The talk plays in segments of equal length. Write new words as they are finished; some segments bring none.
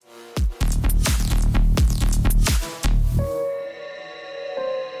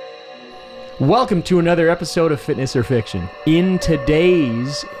Welcome to another episode of Fitness or Fiction. In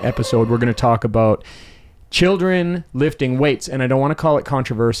today's episode, we're going to talk about children lifting weights, and I don't want to call it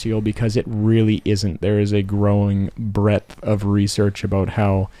controversial because it really isn't. There is a growing breadth of research about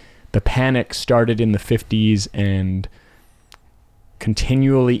how the panic started in the 50s and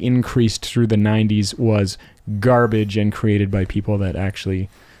continually increased through the 90s was garbage and created by people that actually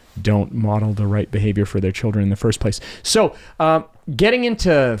don't model the right behavior for their children in the first place. So, getting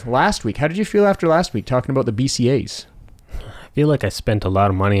into last week, how did you feel after last week talking about the BCAs? I feel like I spent a lot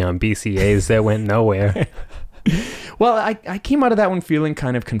of money on BCAs that went nowhere. Well, I came out of that one feeling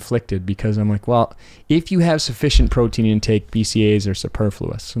kind of conflicted because I'm like, well, if you have sufficient protein intake, BCAs are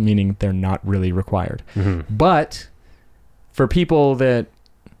superfluous, meaning they're not really required. Mm-hmm. But for people that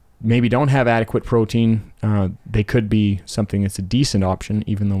maybe don't have adequate protein, they could be something that's a decent option,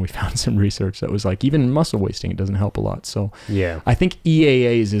 even though we found some research that was like, even muscle wasting, it doesn't help a lot. So yeah, I think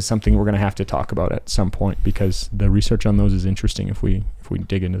EAAs is something we're going to have to talk about at some point because the research on those is interesting if we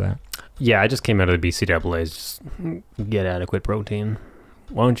dig into that. Yeah, I just came out of the BCAAs. Just get adequate protein.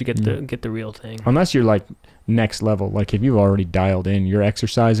 Why don't you get the real thing? Unless you're like next level, like if you've already dialed in, you're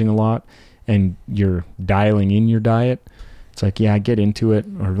exercising a lot and you're dialing in your diet, it's like, yeah, get into it.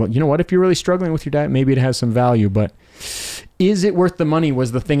 Or, you know what, if you're really struggling with your diet, maybe it has some value, but is it worth the money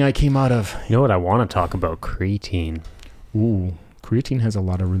was the thing I came out of. You know what I want to talk about? Creatine. Ooh, creatine has a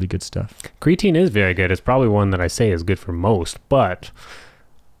lot of really good stuff. Creatine is very good. It's probably one that I say is good for most, but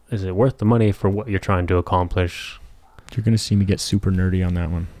is it worth the money for what you're trying to accomplish? You're going to see me get super nerdy on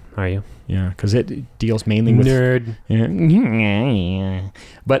that one. Are you? Yeah, because it deals mainly with... Nerd. Yeah.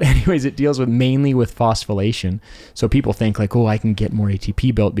 But anyways, it deals with mainly with phosphorylation. So people think like, oh, I can get more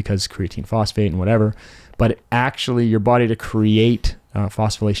ATP built because creatine phosphate and whatever. But actually, your body to create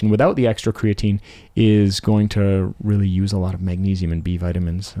phosphorylation without the extra creatine is going to really use a lot of magnesium and B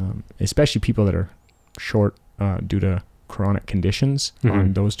vitamins, especially people that are short due to chronic conditions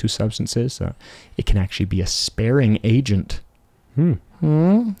on those two substances. It can actually be a sparing agent.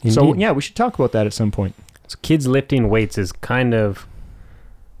 So yeah, we should talk about that at some point. So kids lifting weights is kind of...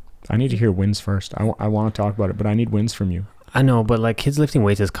 I need to hear wins first. I want to talk about it, but I need wins from you. I know, but like kids lifting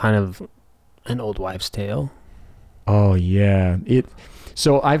weights is kind of an old wives' tale. Oh yeah.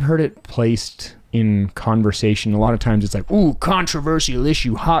 So I've heard it placed in conversation. A lot of times it's like, ooh, controversial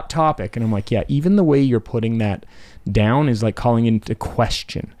issue, hot topic. And I'm like, yeah, even the way you're putting that down is like calling into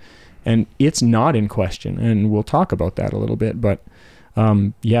question. And it's not in question. And we'll talk about that a little bit. But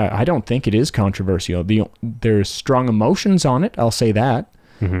yeah, I don't think it is controversial. There's strong emotions on it. I'll say that.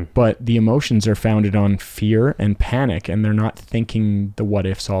 Mm-hmm. But the emotions are founded on fear and panic. And they're not thinking the what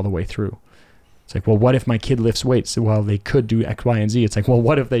ifs all the way through. It's like, well, what if my kid lifts weights? Well, they could do X, Y, and Z. It's like, well,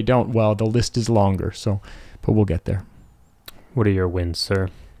 what if they don't? Well, the list is longer. So, but we'll get there. What are your wins, sir?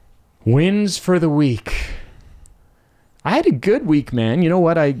 Wins for the week. I had a good week, man. You know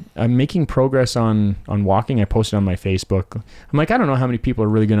what? I'm making progress on walking. I posted on my Facebook. I'm like, I don't know how many people are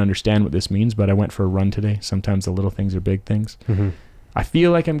really going to understand what this means, but I went for a run today. Sometimes the little things are big things. Mm-hmm. I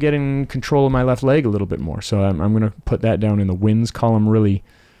feel like I'm getting control of my left leg a little bit more. So I'm going to put that down in the wins column really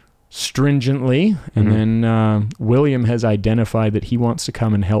stringently. And then William has identified that he wants to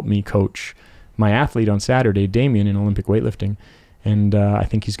come and help me coach my athlete on Saturday, Damien, in Olympic weightlifting. And I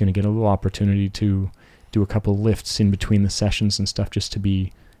think he's going to get a little opportunity to do a couple lifts in between the sessions and stuff just to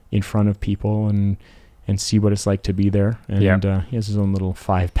be in front of people and see what it's like to be there. And he has his own little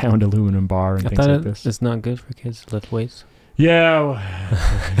 5-pound aluminum bar and things like this. It's not good for kids to lift weights. Yeah.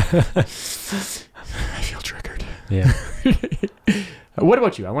 I feel triggered. Yeah. What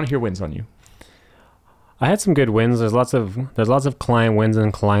about you? I want to hear wins on you. I had some good wins. There's lots of client wins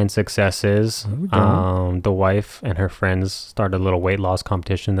and client successes. The wife and her friends started a little weight loss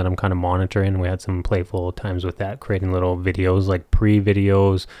competition that I'm kind of monitoring. We had some playful times with that, creating little videos, like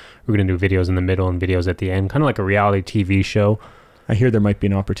pre-videos. We're going to do videos in the middle and videos at the end, kind of like a reality TV show. I hear there might be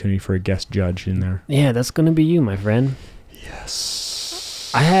an opportunity for a guest judge in there. Yeah, that's going to be you, my friend.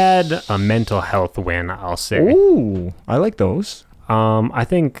 Yes. I had a mental health win, I'll say. Ooh, I like those. I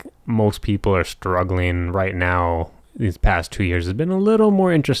think most people are struggling right now. These past 2 years has been a little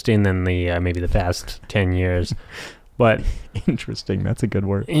more interesting than maybe the past 10 years. But interesting, that's a good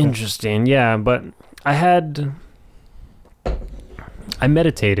word. Interesting, yeah. But I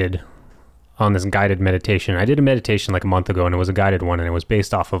meditated on this guided meditation. I did a meditation like a month ago, and it was a guided one, and it was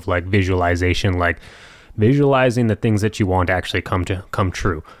based off of like visualization, like visualizing the things that you want to actually come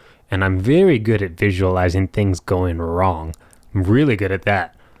true. And I'm very good at visualizing things going wrong. I'm really good at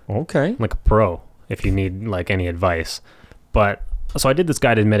that. Okay. Like a pro, if you need like any advice. But So I did this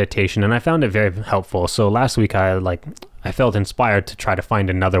guided meditation and I found it very helpful. So last week I felt inspired to try to find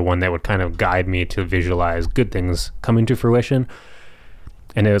another one that would kind of guide me to visualize good things coming to fruition.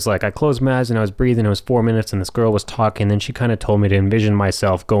 And it was like I closed my eyes and I was breathing. It was 4 minutes and this girl was talking. And she kind of told me to envision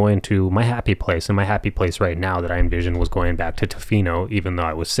myself going to my happy place. And my happy place right now that I envisioned was going back to Tofino, even though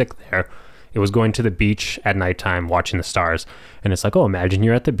I was sick there. It was going to the beach at nighttime, watching the stars. And it's like, oh, imagine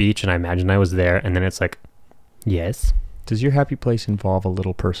you're at the beach. And I imagine I was there. And then it's like, yes. Does your happy place involve a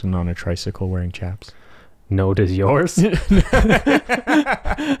little person on a tricycle wearing chaps? No, does yours?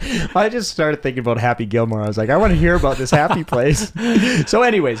 I just started thinking about Happy Gilmore. I was like, I want to hear about this happy place. So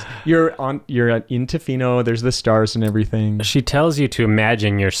anyways, you're in Tofino. There's the stars and everything. She tells you to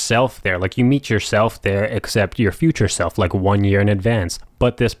imagine yourself there. Like you meet yourself there, except your future self, like 1 year in advance.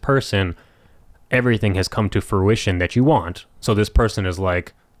 But this person, everything has come to fruition that you want. So this person is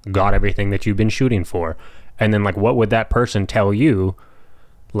like, got everything that you've been shooting for. And then like, what would that person tell you,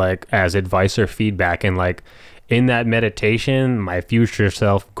 like as advice or feedback? And like in that meditation, my future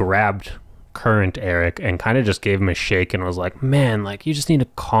self grabbed current Eric and kind of just gave him a shake and was like, man, like you just need to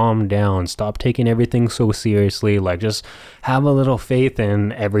calm down, stop taking everything so seriously, like just have a little faith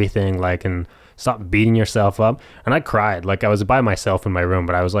in everything, like, and stop beating yourself up. And I cried. Like I was by myself in my room,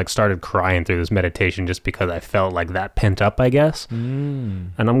 but I was like started crying through this meditation just because I felt like that pent up, I guess.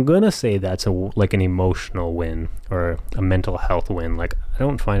 And I'm gonna say that's like an emotional win or a mental health win. Like I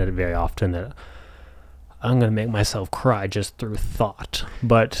don't find it very often that I'm gonna make myself cry just through thought.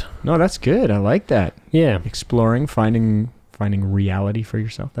 But no, that's good. I like that. Yeah, exploring, finding reality for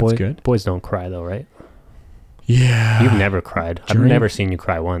yourself. That's good. Boys don't cry though, right? Yeah. You've never cried. I've never seen you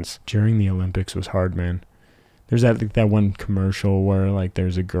cry once. During the Olympics was hard, man. There's that one commercial where like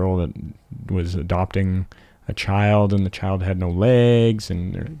there's a girl that was adopting a child and the child had no legs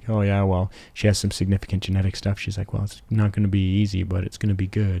and they're, oh yeah, well, she has some significant genetic stuff. She's like, well, it's not going to be easy, but it's going to be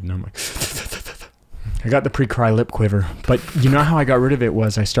good. And I'm like, I got the pre-cry lip quiver. But you know how I got rid of it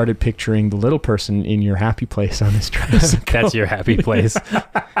was I started picturing the little person in your happy place on this tricycle. That's your happy place.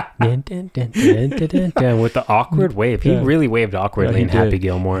 With the awkward wave. He really waved awkwardly in Happy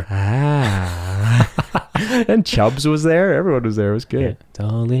Gilmore. And Chubbs was there. Everyone was there. It was good. Yeah, it's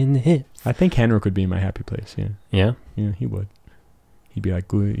all in the hips. I think Henrik would be in my happy place. Yeah. Yeah? Yeah, he would. He'd be like,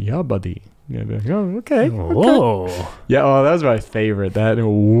 yeah, buddy. Yeah, like, oh, okay. Whoa. Okay. Yeah, oh, that was my favorite. That,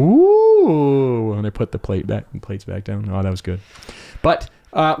 ooh, when I put the plates back down. Oh, that was good. But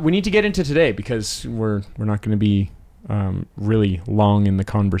we need to get into today because we're not going to be really long in the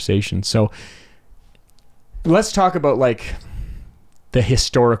conversation. So let's talk about like the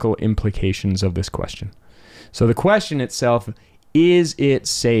historical implications of this question. So the question itself, is it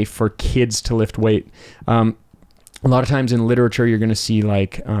safe for kids to lift weight? A lot of times in literature, you're going to see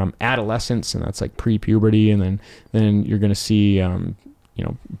like adolescence, and that's like pre-puberty, and then you're going to see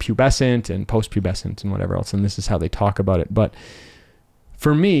pubescent and post-pubescent and whatever else, and this is how they talk about it. But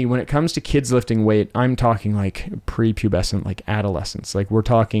for me, when it comes to kids lifting weight, I'm talking like pre-pubescent, like adolescence. Like we're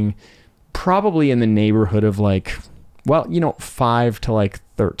talking probably in the neighborhood of like, 5 to like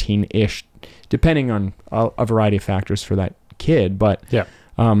 13-ish, depending on a variety of factors for that kid. But yeah.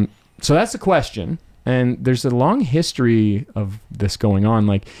 So that's the question. And there's a long history of this going on.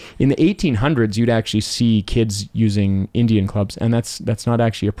 Like in the 1800s, you'd actually see kids using Indian clubs, and that's not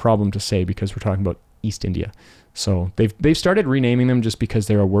actually a problem to say because we're talking about East India. So they've started renaming them just because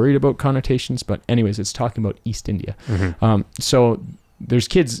they're worried about connotations. But anyways, it's talking about East India. Mm-hmm. So there's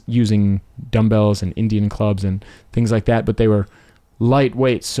kids using dumbbells and Indian clubs and things like that, but they were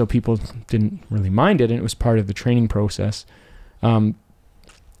lightweight, so people didn't really mind it, and it was part of the training process.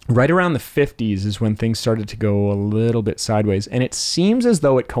 Right around the 50s is when things started to go a little bit sideways, and it seems as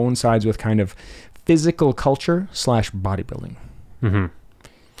though it coincides with kind of physical culture / bodybuilding, mm-hmm.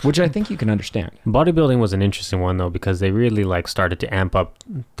 which I think you can understand. Bodybuilding was an interesting one, though, because they really like started to amp up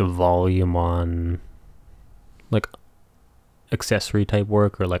the volume on like accessory type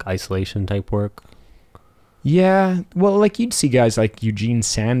work or like isolation type work. Yeah, well, like you'd see guys like Eugene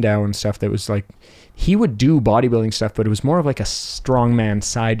Sandow and stuff that was like, he would do bodybuilding stuff, but it was more of like a strongman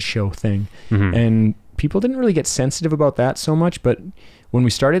sideshow thing. Mm-hmm. And people didn't really get sensitive about that so much. But when we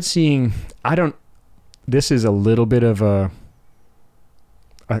started seeing, this is a little bit of a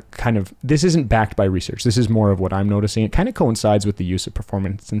kind of, this isn't backed by research. This is more of what I'm noticing. It kind of coincides with the use of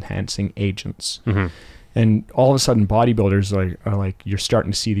performance enhancing agents. Mm-hmm. And all of a sudden bodybuilders are like, you're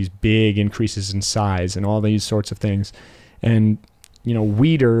starting to see these big increases in size and all these sorts of things. And,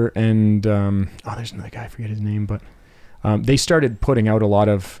 Weider and, there's another guy, I forget his name, but they started putting out a lot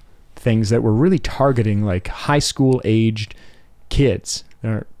of things that were really targeting like high school aged kids,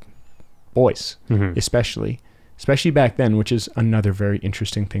 or boys, mm-hmm. especially. especially back then, which is another very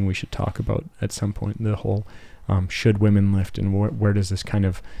interesting thing we should talk about at some point. The whole should women lift, and where does this kind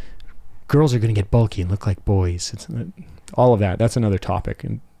of girls are going to get bulky and look like boys. It's all of that. That's another topic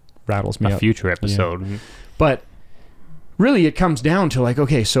and rattles me up. A future episode. Yeah. But really it comes down to like,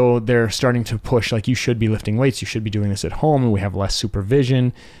 okay, so they're starting to push, like, you should be lifting weights. You should be doing this at home. And we have less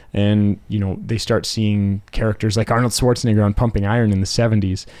supervision. And, you know, they start seeing characters like Arnold Schwarzenegger on Pumping Iron in the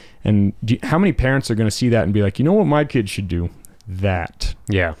 70s. And how many parents are going to see that and be like, you know what my kid should do? That.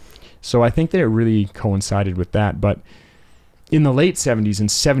 Yeah. So I think that it really coincided with that. But in the late 70s, in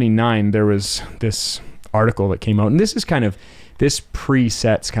 79, there was this article that came out, and this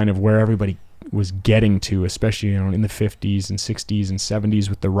presets kind of where everybody was getting to, especially, you know, in the 50s and 60s and 70s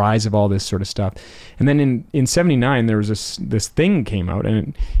with the rise of all this sort of stuff. And then in 79, there was this thing came out,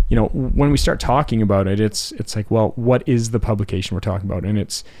 and, you know, when we start talking about it, it's like, well, what is the publication we're talking about? And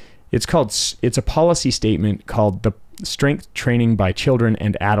it's a policy statement called the Strength Training by Children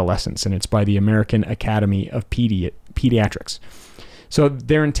and Adolescents, and it's by the American Academy of Pediatrics. So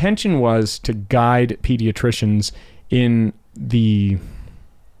their intention was to guide pediatricians in the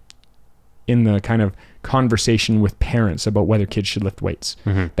kind of conversation with parents about whether kids should lift weights.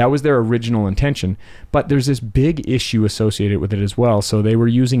 Mm-hmm. That was their original intention, but there's this big issue associated with it as well. So they were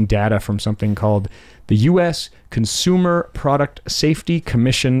using data from something called the U.S. Consumer Product Safety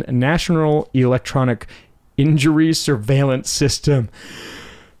Commission National Electronic Injury Surveillance System.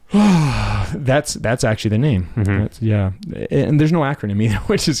 That's actually the name. Mm-hmm. Yeah. And there's no acronym either,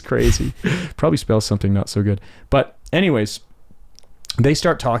 which is crazy. Probably spells something not so good. But anyways, they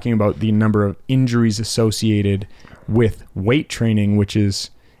start talking about the number of injuries associated with weight training, which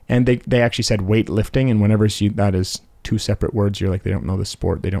is, and they actually said weightlifting, and whenever that is two separate words, you're like, they don't know the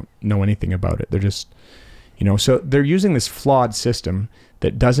sport, they don't know anything about it. They're just, you know, so they're using this flawed system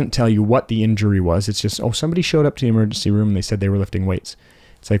that doesn't tell you what the injury was. It's just, oh, somebody showed up to the emergency room and they said they were lifting weights.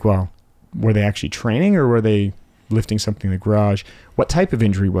 It's like, well, were they actually training, or were they lifting something in the garage? What type of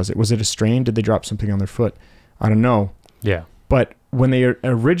injury was it? Was it a strain? Did they drop something on their foot? I don't know. Yeah. But when they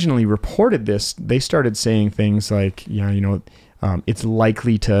originally reported this, they started saying things like, yeah, you know, it's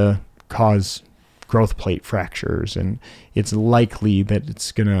likely to cause growth plate fractures, and it's likely that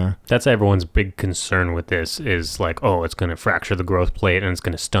it's gonna. That's everyone's big concern with this, is like, oh, it's gonna fracture the growth plate and it's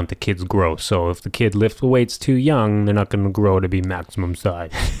gonna stunt the kid's growth. So if the kid lifts weights too young, they're not gonna grow to be maximum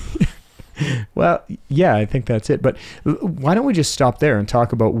size. Well, yeah, I think that's it. But why don't we just stop there and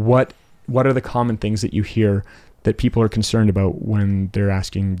talk about what are the common things that you hear that people are concerned about when they're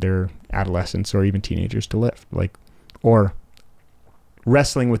asking their adolescents or even teenagers to lift, like, or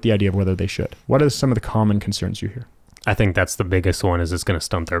wrestling with the idea of whether they should. What are some of the common concerns you hear? I think that's the biggest one, is it's going to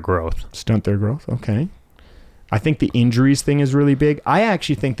stunt their growth. Stunt their growth? Okay. I think the injuries thing is really big. I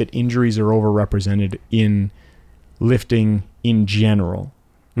actually think that injuries are overrepresented in lifting in general.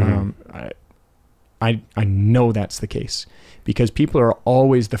 Mm-hmm. I know that's the case, because people are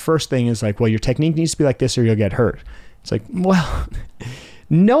always, the first thing is like, well, your technique needs to be like this or you'll get hurt. It's like, well,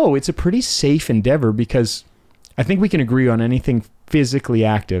 no, it's a pretty safe endeavor, because I think we can agree on anything physically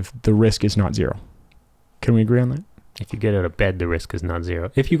active, the risk is not zero. Can we agree on that? If you get out of bed, the risk is not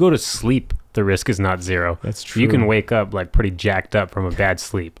zero. If you go to sleep, the risk is not zero. That's true. You can wake up like pretty jacked up from a bad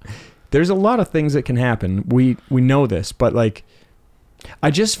sleep. There's a lot of things that can happen. We know this, but like, I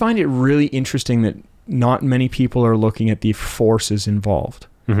just find it really interesting that not many people are looking at the forces involved.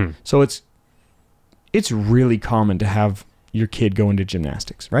 Mm-hmm. So it's really common to have your kid go into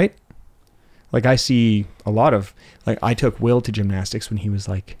gymnastics, right? Like, I see a lot of, like, I took Will to gymnastics when he was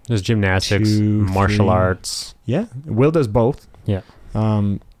like, there's gymnastics, 2, martial arts. Yeah. Will does both. Yeah.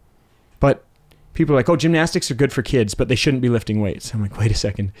 But people are like, oh, gymnastics are good for kids, but they shouldn't be lifting weights. I'm like, wait a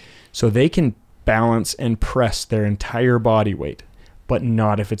second. So they can balance and press their entire body weight, but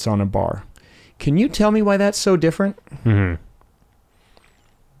not if it's on a bar. Can you tell me why that's so different? Mm-hmm.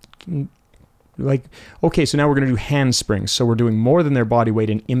 Like, okay, so now we're going to do handsprings. So we're doing more than their body weight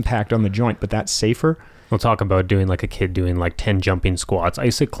and impact on the joint, but that's safer. We'll talk about doing like a kid doing like 10 jumping squats. I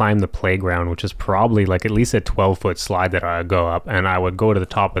used to climb the playground, which is probably like at least a 12-foot slide that I would go up, and I would go to the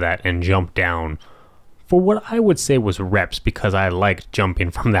top of that and jump down for what I would say was reps, because I liked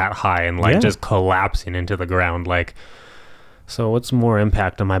jumping from that high and like just collapsing into the ground. Like, so what's more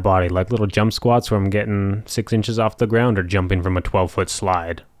impact on my body? Like little jump squats where I'm getting 6 inches off the ground, or jumping from a 12-foot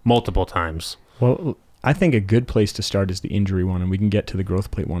slide multiple times? Well, I think a good place to start is the injury one, and we can get to the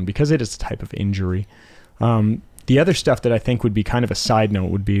growth plate one because it is a type of injury. The other stuff that I think would be kind of a side note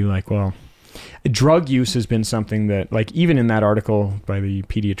would be like, well, drug use has been something that, like, even in that article by the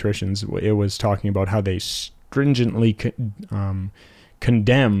pediatricians, it was talking about how they stringently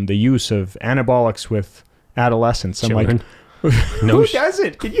condemn the use of anabolics with adolescence. I'm Children. like, No who sh-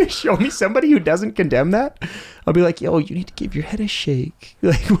 doesn't? Can you show me somebody who doesn't condemn that? I'll be like, yo, you need to give your head a shake.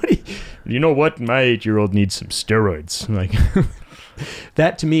 Like, what? You know what? My 8-year-old needs some steroids. Like,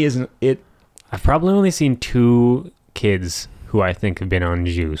 that to me isn't it. I've probably only seen 2 kids who I think have been on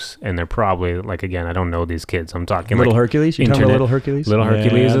juice, and they're probably like, again, I don't know these kids. I'm talking Little like Hercules. You're talking about internet- Little Hercules. Little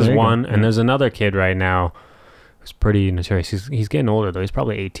Hercules is there you one, go. and there's another kid right now who's pretty notorious. He's getting older though. He's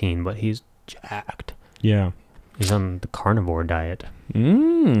probably 18, but he's jacked. Yeah. He's on the carnivore diet.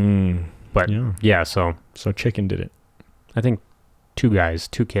 But Yeah, so so chicken did it. I think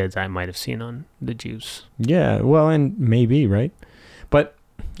 2 kids I might have seen on the juice. Yeah, well, and maybe, right? But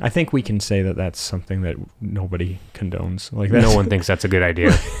I think we can say that that's something that nobody condones. Like, that's, No one thinks that's a good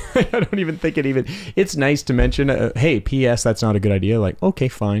idea. I don't even think it even. It's nice to mention, hey, P.S. That's not a good idea. Like, okay,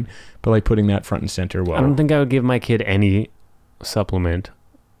 fine, but like putting that front and center. Well, I don't think I would give my kid any supplement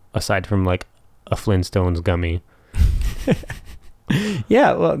aside from like a Flintstones gummy.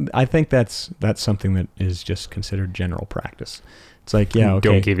 yeah, well, I think that's something that is just considered general practice. It's like, yeah, okay,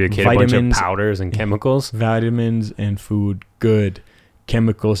 Don't give your kid a bunch of powders and chemicals. vitamins and food, good.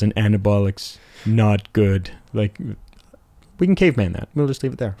 Chemicals and anabolics, not good. Like, we can caveman that. We'll just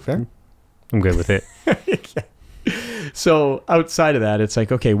leave it there. Fair? I'm good with it. So outside of that, it's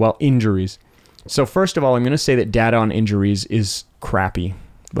like, okay, well, injuries. So first of all, I'm going to say that data on injuries is crappy.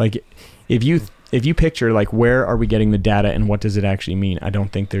 Like, if you picture, like, where are we getting the data and what does it actually mean? I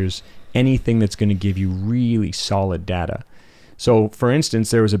don't think there's anything that's going to give you really solid data. So, for instance,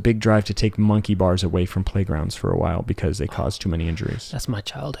 there was a big drive to take monkey bars away from playgrounds for a while because they caused too many injuries. That's my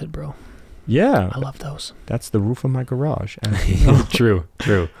childhood, bro. Yeah. I love those. That's the roof of my garage. True.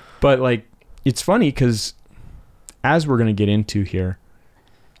 But, like, it's funny because as we're going to get into here,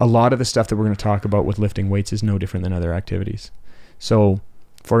 a lot of the stuff that we're going to talk about with lifting weights is no different than other activities. So,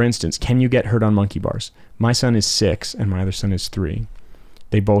 for instance, can you get hurt on monkey bars? My son is 6 and my other son is 3.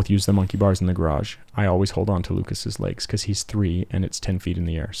 They both use the monkey bars in the garage. I always hold on to Lucas's legs because he's 3 and it's 10 feet in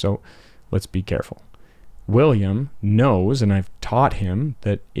the air. So let's be careful. William knows, and I've taught him,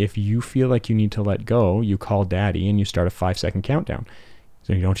 that if you feel like you need to let go, you call daddy and you start a 5-second countdown.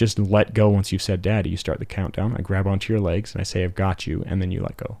 So you don't just let go once you've said daddy. You start the countdown. I grab onto your legs and I say, I've got you. And then you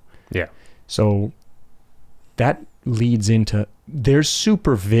let go. Yeah. So that leads into, there's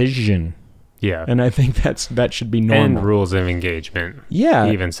supervision. Yeah. And I think that should be normal. And rules of engagement.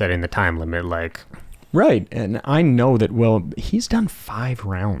 Yeah. Even setting the time limit, like. Right. And I know that, well, he's done 5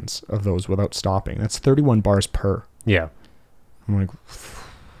 rounds of those without stopping. That's 31 bars per. Yeah. I'm like,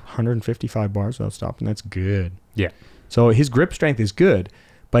 155 bars without stopping. That's good. Yeah. So his grip strength is good,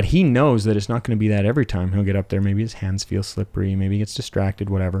 but he knows that it's not going to be that every time. He'll get up there. Maybe his hands feel slippery. Maybe he gets distracted,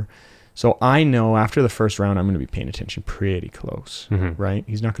 whatever. So I know after the first round, I'm going to be paying attention pretty close, right?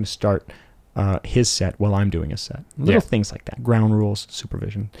 He's not going to start his set while I'm doing a set. Little things like that. Ground rules,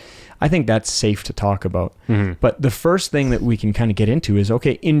 supervision. I think that's safe to talk about. But the first thing that we can kind of get into is,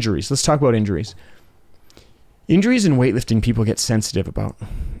 okay, injuries. Let's talk about injuries. Injuries in weightlifting, people get sensitive about,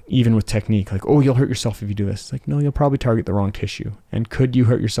 even with technique. Like, oh, you'll hurt yourself if you do this. It's like, no, you'll probably target the wrong tissue. And could you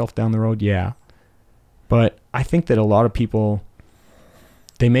hurt yourself down the road? Yeah. But I think that a lot of people,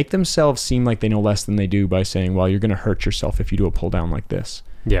 they make themselves seem like they know less than they do by saying, well, you're going to hurt yourself if you do a pull down like this.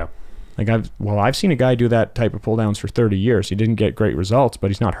 Yeah. Like, I've seen a guy do that type of pull downs for 30 years. He didn't get great results, but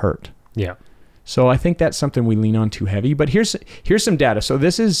he's not hurt. Yeah. So I think that's something we lean on too heavy. But here's some data. So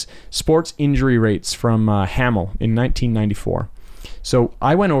this is sports injury rates from Hamel in 1994. So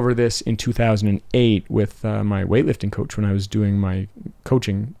I went over this in 2008 with my weightlifting coach when I was doing my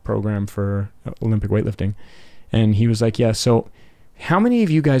coaching program for Olympic weightlifting. And he was like, yeah, so how many of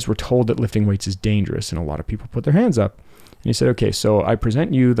you guys were told that lifting weights is dangerous? And a lot of people put their hands up. And he said, okay, so I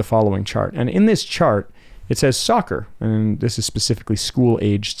present you the following chart. And in this chart, it says soccer. And this is specifically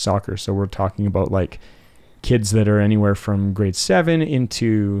school-aged soccer. So we're talking about like kids that are anywhere from grade 7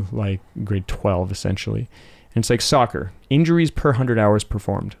 into like grade 12, essentially. And it's like soccer. Injuries per 100 hours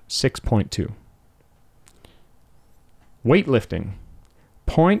performed, 6.2. Weightlifting,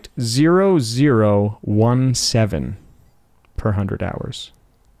 0.0017 per 100 hours.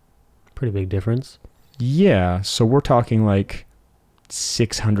 Pretty big difference. Yeah, so we're talking like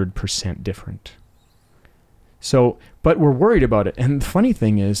 600% different. So, but we're worried about it. And the funny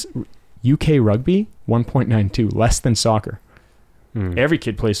thing is, UK rugby, 1.92, less than soccer. Every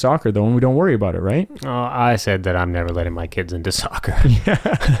kid plays soccer, though, and we don't worry about it, right? Oh, I said that I'm never letting my kids into soccer.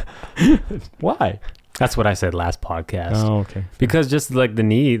 Why? That's what I said last podcast. Oh, okay. Because just like the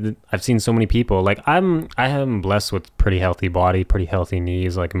knee, I've seen so many people. Like I am blessed with pretty healthy body, pretty healthy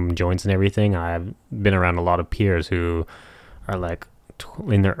knees, like joints and everything. I've been around a lot of peers who are like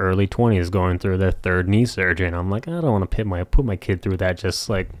in their early 20s going through their third knee surgery, and I'm like, I don't want to put my kid through that just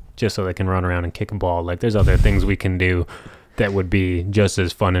so they can run around and kick a ball. Like, there's other things we can do that would be just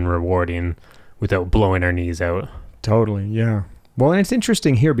as fun and rewarding without blowing our knees out. Totally, yeah. Well, and it's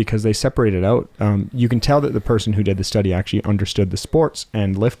interesting here because they separate it out. You can tell that the person who did the study actually understood the sports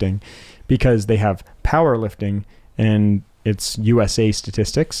and lifting, because they have powerlifting, and it's USA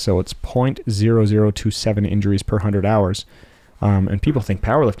statistics, so it's 0.0027 injuries per 100 hours. And people think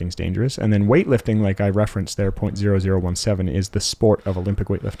powerlifting is dangerous. And then weightlifting, like I referenced there, 0.0017 is the sport of Olympic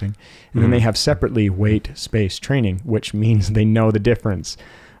weightlifting. And then they have separately weight space training, which means they know the difference.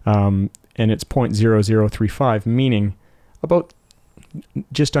 And it's 0.0035, meaning about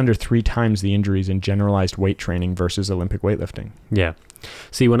just under 3 times the injuries in generalized weight training versus Olympic weightlifting. Yeah.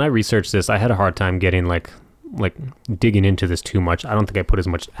 See, when I researched this, I had a hard time getting like digging into this too much. I don't think I put as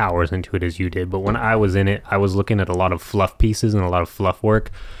much hours into it as you did, but when I was in it, I was looking at a lot of fluff pieces and a lot of fluff work,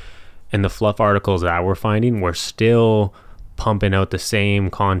 and the fluff articles that I were finding were still pumping out the same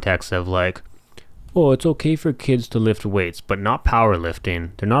context of like, oh, it's okay for kids to lift weights, but not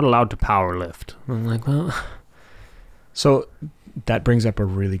powerlifting. They're not allowed to power lift. I'm like, well... So that brings up a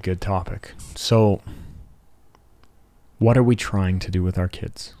really good topic. So what are we trying to do with our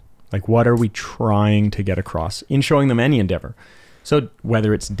kids? Like, what are we trying to get across in showing them any endeavor? So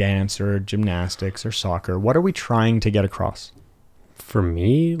whether it's dance or gymnastics or soccer, what are we trying to get across? For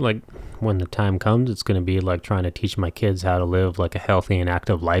me, like, when the time comes, it's going to be like trying to teach my kids how to live like a healthy and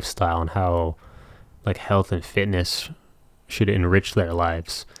active lifestyle, and how like health and fitness should enrich their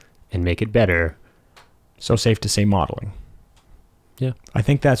lives and make it better. So safe to say modeling. Yeah. I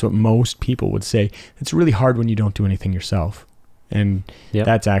think that's what most people would say. It's really hard when you don't do anything yourself. And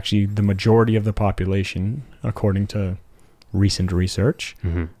that's actually the majority of the population, according to recent research.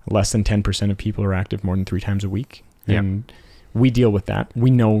 Less than 10% of people are active more than 3 times a week. And we deal with that.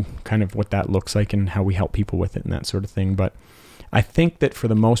 We know kind of what that looks like and how we help people with it and that sort of thing. But I think that for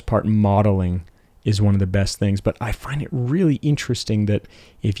the most part, modeling is one of the best things. But I find it really interesting that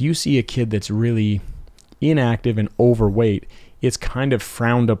if you see a kid that's really inactive and overweight, it's kind of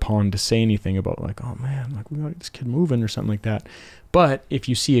frowned upon to say anything about like, oh man, like we got this kid moving or something like that. But if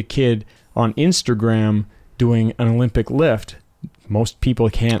you see a kid on Instagram doing an Olympic lift, most people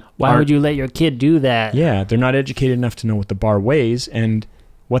can't. Why would you let your kid do that? Yeah, they're not educated enough to know what the bar weighs, and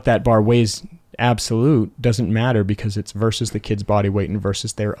what that bar weighs absolute doesn't matter because it's versus the kid's body weight and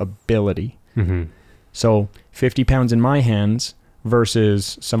versus their ability. So 50 pounds in my hands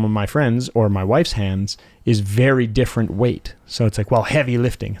versus some of my friends or my wife's hands is very different weight. So it's like, well, heavy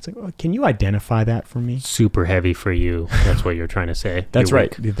lifting. It's like, well, can you identify that for me? Super heavy for you. That's what you're trying to say. That's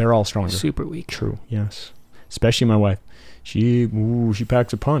right. They're all stronger. Super weak. True. Yes. Especially my wife. She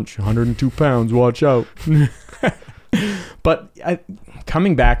packs a punch. 102 pounds. Watch out. But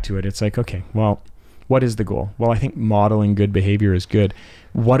coming back to it, it's like, okay, well, what is the goal? Well, I think modeling good behavior is good.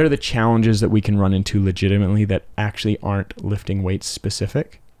 What are the challenges that we can run into legitimately that actually aren't lifting weights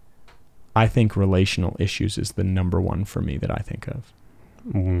specific? I think relational issues is the number one for me that I think of.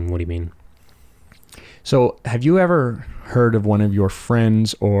 What do you mean? So have you ever heard of one of your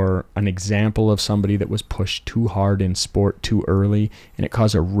friends or an example of somebody that was pushed too hard in sport too early and it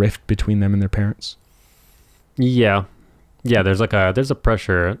caused a rift between them and their parents? Yeah. There's a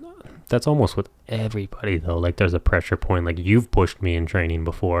pressure. That's almost with everybody though. Like there's a pressure point. Like you've pushed me in training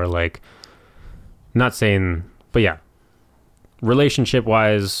before. Like, not saying, but yeah, relationship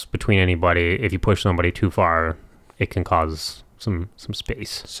wise between anybody, if you push somebody too far, it can cause some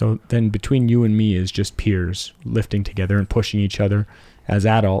space. So then between you and me is just peers lifting together and pushing each other as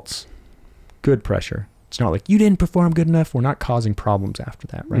adults. Good pressure. It's not like you didn't perform good enough. We're not causing problems after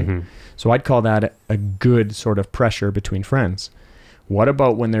that, right? So I'd call that a good sort of pressure between friends. What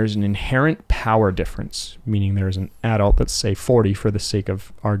about when there's an inherent power difference, meaning there's an adult that's, say, 40 for the sake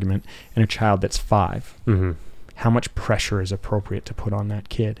of argument, and a child that's 5? How much pressure is appropriate to put on that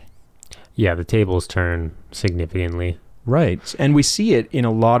kid? Yeah, the tables turn significantly. Right. And we see it in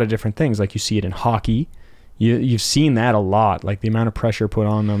a lot of different things. Like you see it in hockey. You've seen that a lot, like the amount of pressure put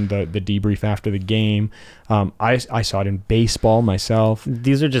on them, the debrief after the game. I saw it in baseball myself.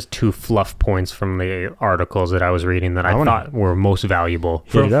 These are just 2 fluff points from the articles that I was reading that I thought were most valuable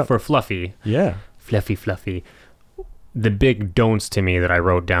for Fluffy. Yeah. Fluffy. The big don'ts to me that I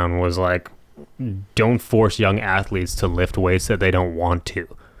wrote down was like, don't force young athletes to lift weights that they don't want to.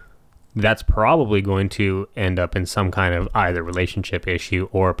 That's probably going to end up in some kind of either relationship issue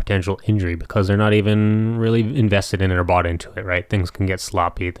or potential injury because they're not even really invested in it or bought into it, right? Things can get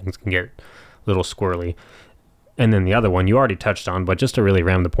sloppy, things can get a little squirrely. And then the other one you already touched on, but just to really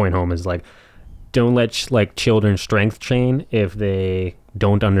ram the point home is like, don't let like children strength train if they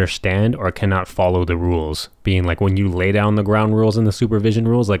don't understand or cannot follow the rules. Being like when you lay down the ground rules and the supervision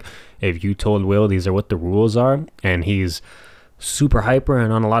rules, like if you told Will these are what the rules are and he's super hyper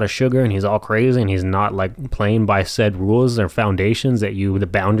and on a lot of sugar and he's all crazy and he's not like playing by said rules or foundations that you, the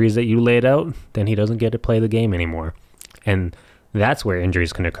boundaries that you laid out, then he doesn't get to play the game anymore. And that's where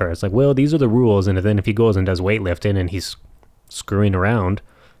injuries can occur. It's like, well, these are the rules, and then if he goes and does weightlifting and he's screwing around,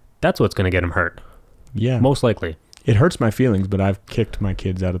 that's what's going to get him hurt. Yeah. Most likely. It hurts my feelings, but I've kicked my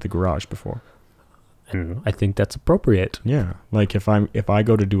kids out of the garage before. And I think that's appropriate. Yeah. Like if I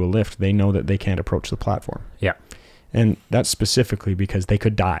go to do a lift, they know that they can't approach the platform. Yeah. And that's specifically because they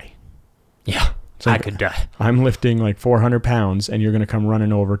could die. Yeah. So I could die. I'm lifting like 400 pounds and you're going to come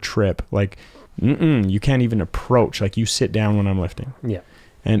running over, trip. Like, you can't even approach. Like you sit down when I'm lifting. Yeah.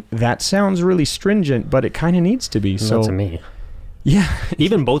 And that sounds really stringent, but it kind of needs to be. So to me. Yeah.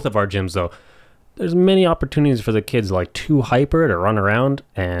 Even both of our gyms though, there's many opportunities for the kids like too hyper to run around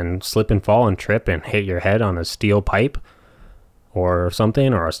and slip and fall and trip and hit your head on a steel pipe or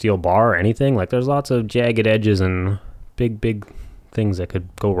something, or a steel bar or anything. Like there's lots of jagged edges and big things that could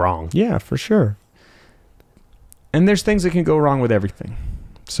go wrong. Yeah, for sure. And there's things that can go wrong with everything.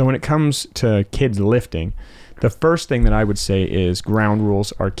 So when it comes to kids lifting, the first thing that I would say is ground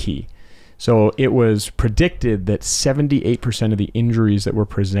rules are key. So it was predicted that 78% of the injuries that were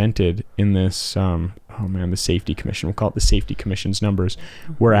presented in this, the Safety Commission, we'll call it the Safety Commission's numbers,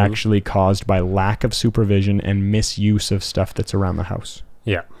 were actually caused by lack of supervision and misuse of stuff that's around the house.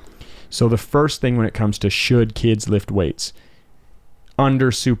 Yeah. So the first thing when it comes to should kids lift weights,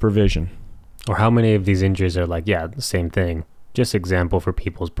 under supervision. Or how many of these injuries are like, yeah, the same thing. Just example for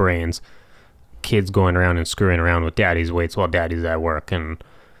people's brains. Kids going around and screwing around with daddy's weights while daddy's at work, and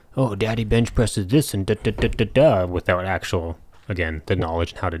oh, daddy bench presses this and without actual, again, the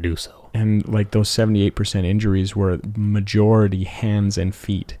knowledge and how to do so. And like those 78% injuries were majority hands and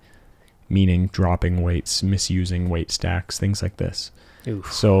feet, meaning dropping weights, misusing weight stacks, things like this.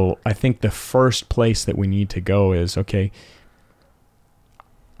 Oof. So I think the first place that we need to go is, okay,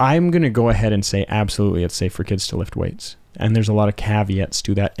 I'm going to go ahead and say absolutely it's safe for kids to lift weights. And there's a lot of caveats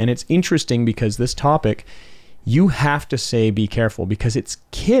to that. And it's interesting because this topic, you have to say be careful because it's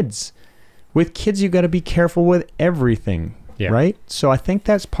kids. With kids, you got to be careful with everything, right? So I think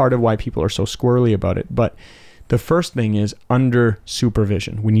that's part of why people are so squirrely about it. But the first thing is under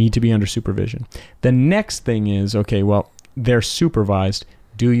supervision. We need to be under supervision. The next thing is, okay, well, they're supervised.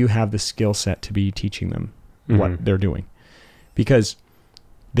 Do you have the skill set to be teaching them what they're doing? Because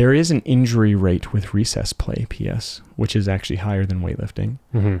there is an injury rate with recess play, PS, which is actually higher than weightlifting.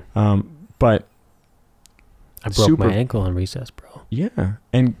 But I broke my ankle on recess, bro. Yeah.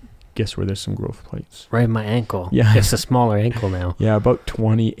 And guess where there's some growth plates? Right in my ankle. Yeah. It's a smaller ankle now. Yeah, about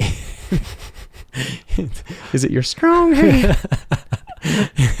 20. Is it your strong hand?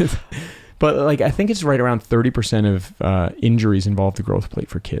 But like, I think it's right around 30% of injuries involve the growth plate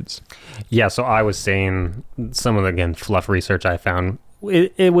for kids. Yeah, so I was saying some of the, again, fluff research I found.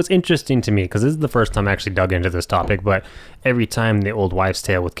 It was interesting to me because this is the first time I actually dug into this topic, but every time the old wives'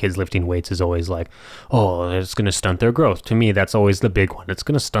 tale with kids lifting weights is always like, oh, it's going to stunt their growth. To me, that's always the big one. It's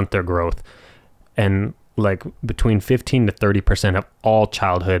going to stunt their growth. And like between 15 to 30% of all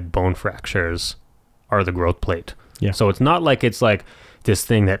childhood bone fractures are the growth plate. Yeah. So it's not like it's like this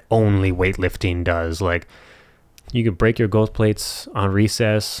thing that only weightlifting does. Like you could break your growth plates on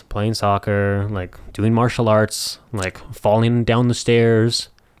recess, playing soccer, like doing martial arts, like falling down the stairs.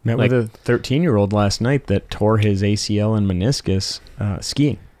 Met with a 13-year-old last night that tore his ACL and meniscus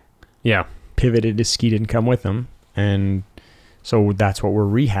skiing. Yeah. Pivoted, his ski didn't come with him. And so that's what we're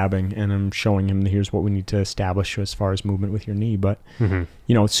rehabbing. And I'm showing him, here's what we need to establish as far as movement with your knee. But, you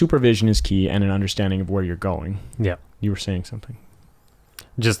know, supervision is key and an understanding of where you're going. Yeah. You were saying something.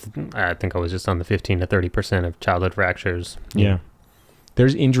 I think I was just on the 15 to 30% of childhood fractures. Yeah.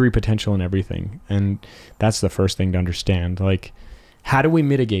 There's injury potential in everything. And that's the first thing to understand. Like, how do we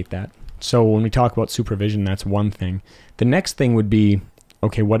mitigate that? So when we talk about supervision, that's one thing. The next thing would be,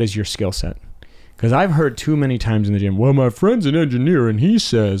 okay, what is your skill set? Because I've heard too many times in the gym, well, my friend's an engineer and he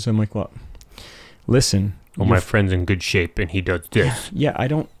says, I'm like, well, listen. Well, my friend's in good shape and he does this. Yeah, I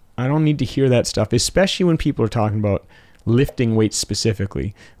don't need to hear that stuff, especially when people are talking about lifting weights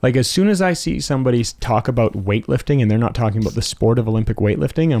specifically. Like as soon as I see somebody talk about weightlifting and they're not talking about the sport of Olympic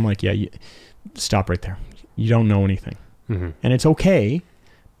weightlifting, I'm like, yeah, stop right there. You don't know anything. And it's okay,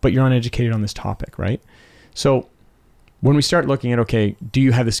 but you're uneducated on this topic, right? So when we start looking at, okay, do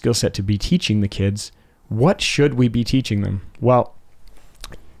you have the skill set to be teaching the kids? What should we be teaching them? Well,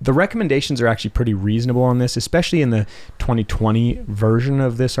 the recommendations are actually pretty reasonable on this, especially in the 2020 version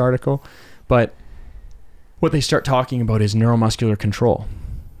of this article. But what they start talking about is neuromuscular control.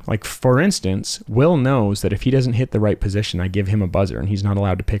 Like, for instance, Will knows that if he doesn't hit the right position, I give him a buzzer and he's not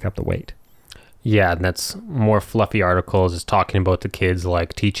allowed to pick up the weight. Yeah, and that's more fluffy articles is talking about the kids,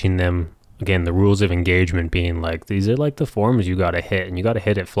 like teaching them, again, the rules of engagement being like, these are like the forms you got to hit, and you got to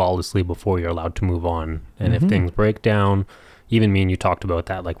hit it flawlessly before you're allowed to move on. And if things break down, even me and you talked about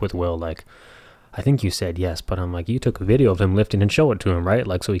that, like with Will, like, I think you said yes, but I'm like, you took a video of him lifting and show it to him, right?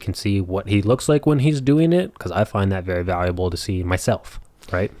 Like, so he can see what he looks like when he's doing it, because I find that very valuable to see myself,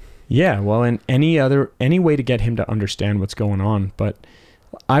 right? Yeah, well, and any way to get him to understand what's going on. But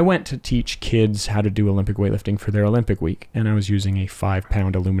I went to teach kids how to do Olympic weightlifting for their Olympic week, and I was using a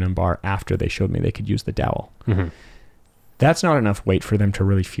 5-pound aluminum bar after they showed me they could use the dowel. That's not enough weight for them to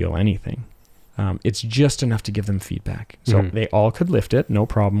really feel anything. It's just enough to give them feedback. So they all could lift it, no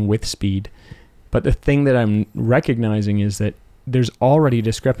problem, with speed. But the thing that I'm recognizing is that there's already a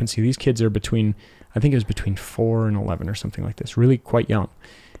discrepancy. These kids are between, I think it was between 4 and 11 or something like this, really quite young.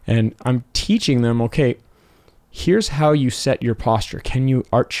 And I'm teaching them, okay, here's how you set your posture. Can you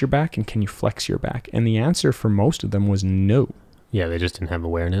arch your back and can you flex your back? And the answer for most of them was no. Yeah, they just didn't have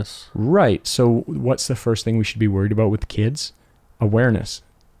awareness. Right. So what's the first thing we should be worried about with the kids? Awareness.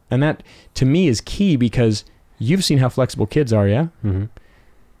 And that, to me, is key because you've seen how flexible kids are, yeah?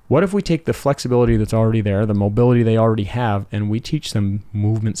 What if we take the flexibility that's already there, the mobility they already have, and we teach them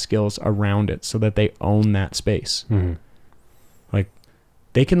movement skills around it so that they own that space? Like,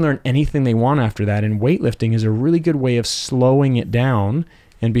 they can learn anything they want after that, and weightlifting is a really good way of slowing it down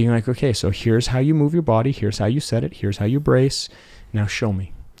and being like, okay, so here's how you move your body, here's how you set it, here's how you brace, now show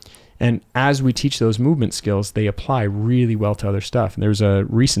me. And as we teach those movement skills, they apply really well to other stuff. And there's a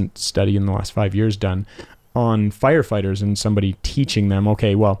recent study in the last 5 years done on firefighters and somebody teaching them,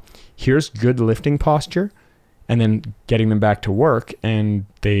 okay, well, here's good lifting posture, and then getting them back to work, and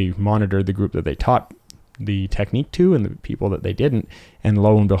they monitored the group that they taught the technique to and the people that they didn't, and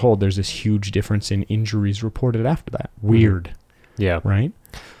lo and behold, there's this huge difference in injuries reported after that. Weird. Yeah. Right?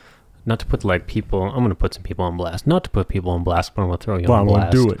 Not to put like people, I'm going to put some people on blast. Not to put people on blast, but I'm going to throw you on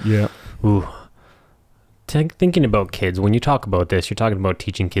blast. Well, do it, yeah. Ooh. Thinking about kids, when you talk about this, you're talking about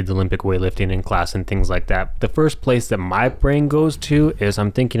teaching kids Olympic weightlifting in class and things like that. The first place that my brain goes to is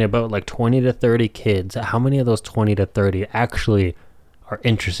I'm thinking about like 20 to 30 kids. How many of those 20 to 30 actually are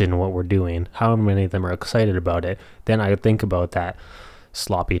interested in what we're doing? How many of them are excited about it? Then I think about that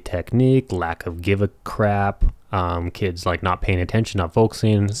sloppy technique, lack of give a crap, kids like not paying attention, not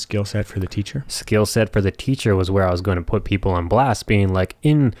focusing. Skill set for the teacher. Skill set for the teacher was where I was going to put people on blast, being like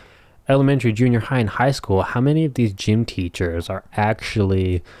in elementary, junior high, and high school, how many of these gym teachers are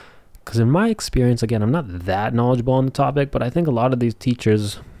actually, because in my experience, again, I'm not that knowledgeable on the topic, but I think a lot of these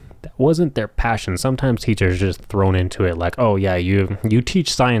teachers, that wasn't their passion. Sometimes teachers just thrown into it like, oh yeah, you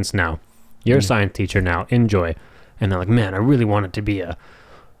teach science now. You're a science teacher now. Enjoy. And they're like, man, I really wanted to be a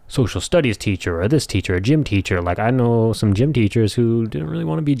social studies teacher or this teacher, a gym teacher. Like I know some gym teachers who didn't really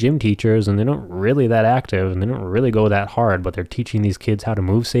want to be gym teachers, and they don't really that active and they don't really go that hard, but they're teaching these kids how to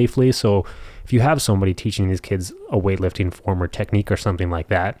move safely. So if you have somebody teaching these kids a weightlifting form or technique or something like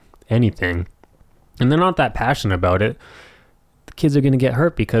that, anything, and they're not that passionate about it, the kids are going to get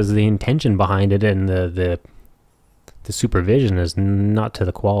hurt because the intention behind it and the supervision is not to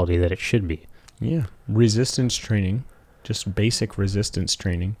the quality that it should be. Yeah. Resistance training, just basic resistance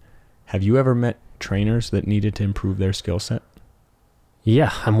training. Have you ever met trainers that needed to improve their skill set?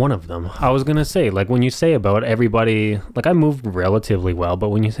 Yeah, I'm one of them. I was going to say, like, when you say about everybody, like, I moved relatively well, but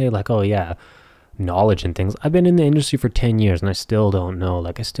when you say, like, oh, yeah, knowledge and things, I've been in the industry for 10 years, and I still don't know.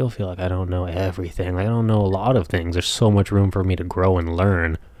 Like, I still feel like I don't know everything. Like, I don't know a lot of things. There's so much room for me to grow and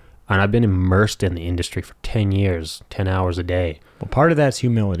learn. And I've been immersed in the industry for 10 years, 10 hours a day. Well, part of that's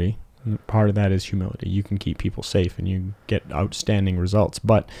humility. Part of that is humility. You can keep people safe and you get outstanding results.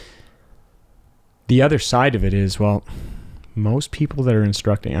 But the other side of it is, well, most people that are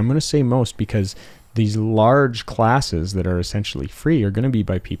instructing, I'm going to say most because these large classes that are essentially free are going to be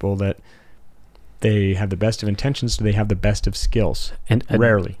by people that they have the best of intentions, so they have the best of skills. And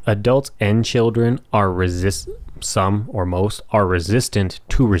rarely. Adults and children are some or most are resistant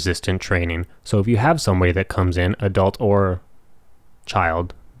to resistant training. So if you have somebody that comes in, adult or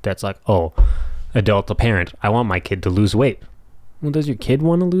child, that's like, oh, adult, a parent, I want my kid to lose weight. Well, does your kid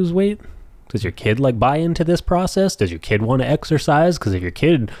want to lose weight? Does your kid like buy into this process? Does your kid want to exercise? Because if your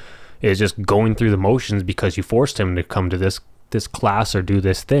kid is just going through the motions because you forced him to come to this class or do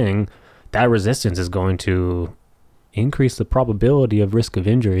this thing, that resistance is going to increase the probability of risk of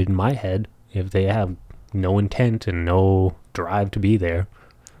injury in my head if they have no intent and no drive to be there.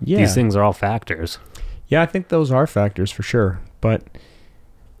 Yeah. These things are all factors. Yeah, I think those are factors for sure. But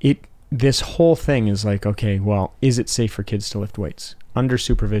this whole thing is like, okay, well, is it safe for kids to lift weights? Under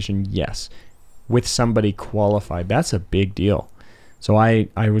supervision, yes. With somebody qualified, that's a big deal. So I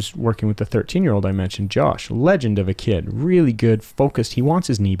was working with the 13-year-old I mentioned, Josh, legend of a kid, really good, focused. He wants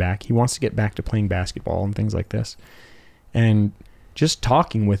his knee back. He wants to get back to playing basketball and things like this. And just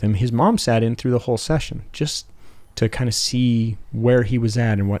talking with him, his mom sat in through the whole session just to kind of see where he was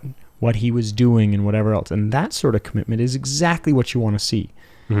at and what he was doing and whatever else. And that sort of commitment is exactly what you want to see.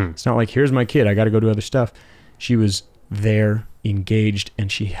 Mm-hmm. It's not like, here's my kid, I got to go do other stuff. She was there, engaged,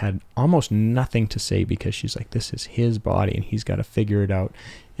 and she had almost nothing to say because she's like, this is his body and he's got to figure it out.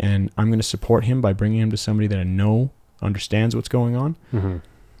 And I'm going to support him by bringing him to somebody that I know understands what's going on. Mm-hmm.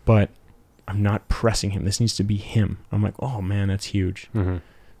 But I'm not pressing him. This needs to be him. I'm like, oh man, that's huge. Mm-hmm.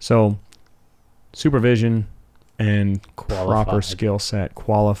 So supervision and Qualified. proper skill set,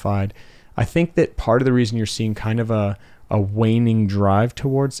 qualified. I think that part of the reason you're seeing kind of a waning drive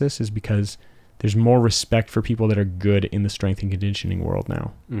towards this is because there's more respect for people that are good in the strength and conditioning world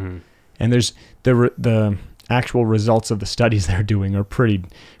now. Mm-hmm. And there's the actual results of the studies they're doing are pretty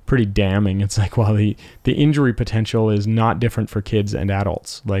damning. It's like, well, the injury potential is not different for kids and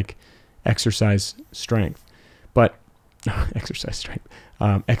adults, like exercise strength, but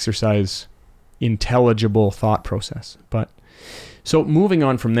exercise intelligible thought process. But so moving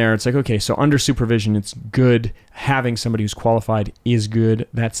on from there, it's like, okay, so under supervision, it's good. Having somebody who's qualified is good.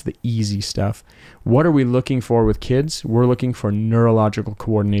 That's the easy stuff. What are we looking for with kids? We're looking for neurological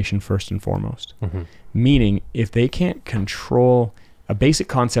coordination first and foremost. Mm-hmm. Meaning, if they can't control a basic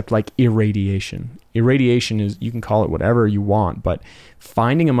concept like irradiation. Irradiation is, you can call it whatever you want, but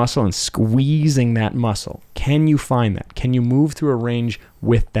finding a muscle and squeezing that muscle. Can you find that? Can you move through a range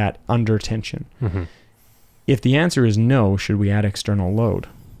with that under tension? Mm-hmm. If the answer is no, should we add external load?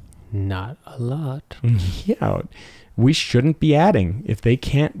 Not a lot. Yeah, we shouldn't be adding. If they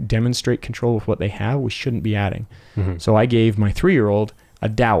can't demonstrate control with what they have, we shouldn't be adding. Mm-hmm. So I gave my 3-year-old a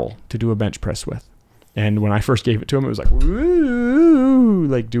dowel to do a bench press with. And when I first gave it to him, it was like, woo,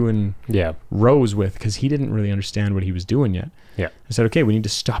 like doing rows with, because he didn't really understand what he was doing yet. Yeah. I said, okay, we need to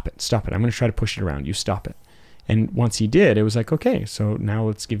stop it. I'm going to try to push it around. You stop it. And once he did, it was like, okay, so now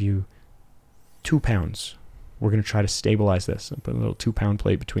let's give you 2 pounds. We're going to try to stabilize this and put a little 2-pound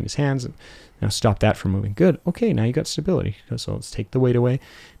plate between his hands and now stop that from moving. Good. Okay, now you got stability. So let's take the weight away.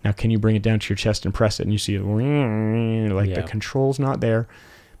 Now can you bring it down to your chest and press it? And you see it like the control's not there.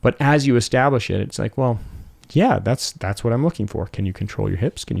 But as you establish it, it's like, well, yeah, that's what I'm looking for. Can you control your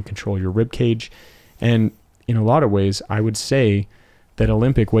hips? Can you control your rib cage? And in a lot of ways, I would say that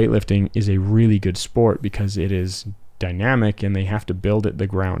Olympic weightlifting is a really good sport because it is dynamic and they have to build it the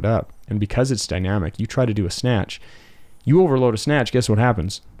ground up. And because it's dynamic, you try to do a snatch, you overload a snatch, guess what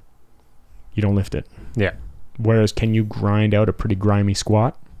happens? You don't lift it. Yeah. Whereas can you grind out a pretty grimy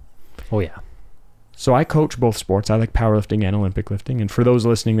squat? Oh, yeah. So I coach both sports. I like powerlifting and Olympic lifting. And for those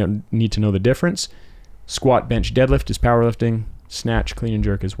listening that need to know the difference, squat, bench, deadlift is powerlifting. Snatch, clean and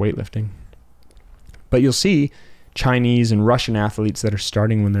jerk is weightlifting. But you'll see Chinese and Russian athletes that are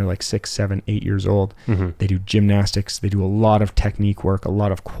starting when they're like 6, 7, 8 years old. Mm-hmm. They do gymnastics. They do a lot of technique work, a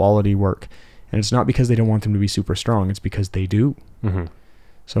lot of quality work. And it's not because they don't want them to be super strong. It's because they do. Mm-hmm.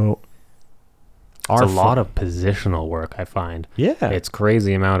 So it's a lot of positional work, I find. Yeah. It's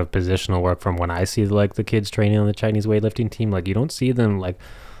crazy amount of positional work from when I see like the kids training on the Chinese weightlifting team. Like you don't see them like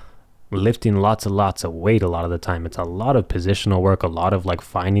lifting lots of weight a lot of the time. It's a lot of positional work, a lot of like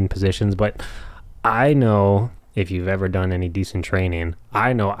finding positions. But I know if you've ever done any decent training,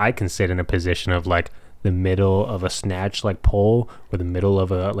 I know I can sit in a position of like the middle of a snatch like pole or the middle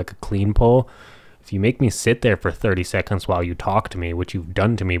of a like a clean pole. If you make me sit there for 30 seconds while you talk to me, which you've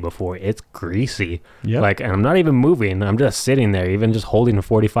done to me before, it's greasy. Yep. Like, and I'm not even moving. I'm just sitting there, even just holding a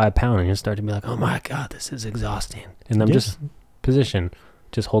 45 pound, and you start to be like, oh my God, this is exhausting. And I'm just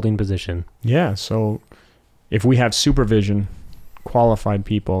holding position. Yeah. So if we have supervision, qualified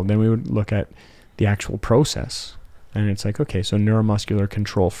people, then we would look at the actual process. And it's like, okay, so neuromuscular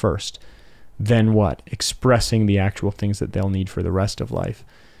control first. Then what? Expressing the actual things that they'll need for the rest of life.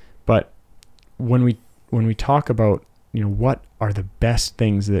 But when we talk about, what are the best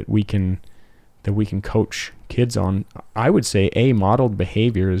things that we can coach kids on, I would say modeled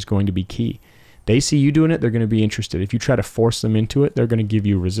behavior is going to be key. They see you doing it, they're going to be interested. If you try to force them into it, they're going to give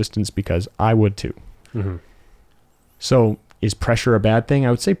you resistance because I would too. Mm-hmm. So is pressure a bad thing? I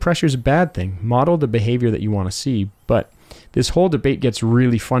would say pressure is a bad thing. Model the behavior that you want to see. But this whole debate gets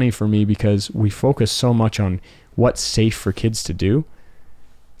really funny for me because we focus so much on what's safe for kids to do.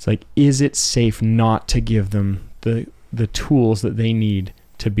 It's like, is it safe not to give them the tools that they need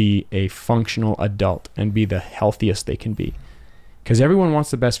to be a functional adult and be the healthiest they can be? because everyone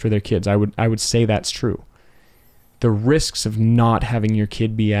wants the best for their kids. I would say that's true. The risks of not having your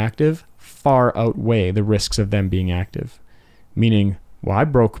kid be active far outweigh the risks of them being active. Meaning, well, I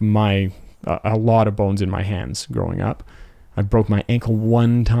broke a lot of bones in my hands growing up. I broke my ankle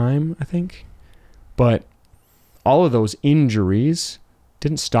one time, I think. But all of those injuries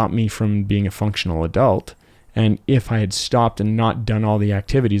didn't stop me from being a functional adult. And if I had stopped and not done all the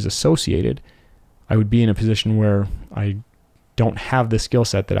activities associated, I would be in a position where I don't have the skill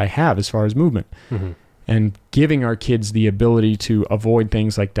set that I have as far as movement. Mm-hmm. And giving our kids the ability to avoid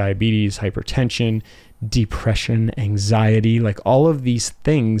things like diabetes, hypertension, depression, anxiety, like all of these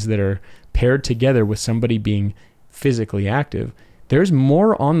things that are paired together with somebody being physically active, there's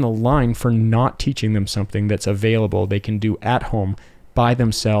more on the line for not teaching them something that's available they can do at home by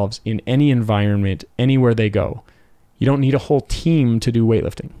themselves in any environment, anywhere they go. You don't need a whole team to do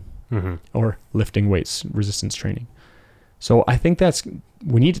weightlifting or lifting weights, resistance training. So I think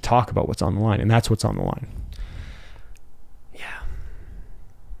we need to talk about what's on the line, and that's what's on the line. Yeah.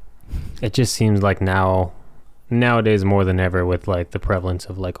 It just seems like nowadays more than ever, with like the prevalence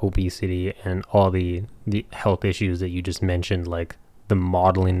of like obesity and all the health issues that you just mentioned, like the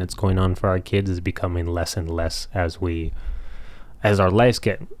modeling that's going on for our kids is becoming less and less as our lives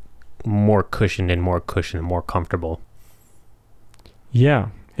get more cushioned and more comfortable. Yeah.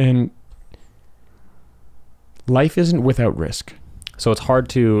 And life isn't without risk. So it's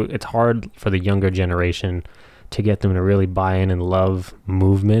hard for the younger generation to get them to really buy in and love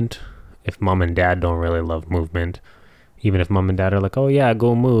movement if mom and dad don't really love movement. Even if mom and dad are like, oh yeah,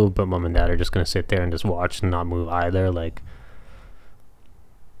 go move, but mom and dad are just going to sit there and just watch and not move either. Like,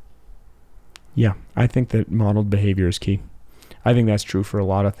 yeah, I think that modeled behavior is key. I think that's true for a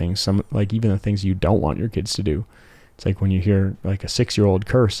lot of things. Some, like even the things you don't want your kids to do. It's like when you hear like a 6-year-old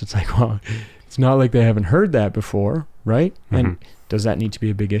curse, it's like, well, it's not like they haven't heard that before, right? Mm-hmm. And does that need to be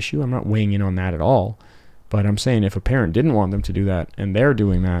a big issue? I'm not weighing in on that at all. But I'm saying if a parent didn't want them to do that and they're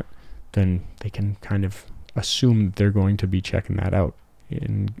doing that, then they can kind of assume that they're going to be checking that out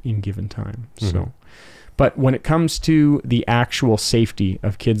in given time. Mm-hmm. So, but when it comes to the actual safety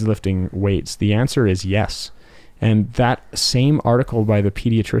of kids lifting weights, the answer is yes. And that same article by the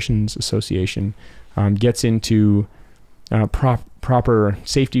Pediatricians Association gets into proper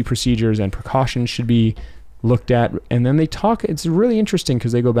safety procedures and precautions should be looked at. And then they talk, it's really interesting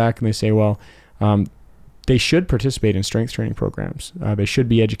because they go back and they say, well, they should participate in strength training programs. They should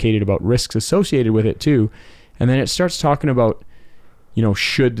be educated about risks associated with it too. And then it starts talking about,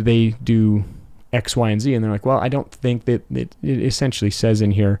 should they do X, Y, and Z? And they're like, well, I don't think that it essentially says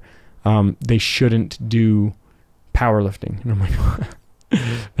in here they shouldn't do powerlifting. And I'm like,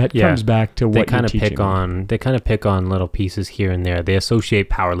 that comes back to what they kind you're of they kind of pick on little pieces here and there. They associate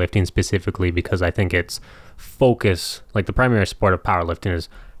powerlifting specifically because I think it's focus, like the primary sport of powerlifting is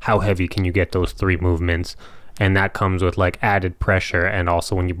how heavy can you get those 3 movements, and that comes with like added pressure. And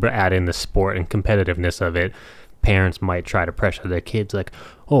also when you add in the sport and competitiveness of it, parents might try to pressure their kids like,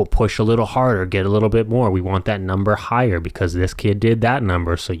 oh, push a little harder, get a little bit more, we want that number higher because this kid did that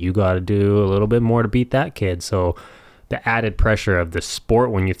number, so you got to do a little bit more to beat that kid. So the added pressure of the sport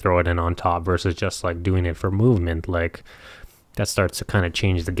when you throw it in on top versus just like doing it for movement, like that starts to kind of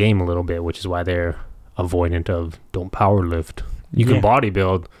change the game a little bit, which is why they're avoidant of don't power lift. You can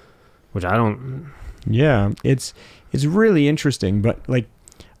bodybuild, which I don't. Yeah, it's really interesting, but like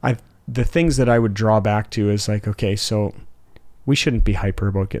the things that I would draw back to is like, okay, so we shouldn't be hyper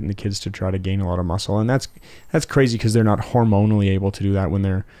about getting the kids to try to gain a lot of muscle, and that's crazy because they're not hormonally able to do that when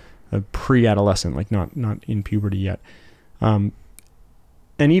they're a pre-adolescent, like not in puberty yet. And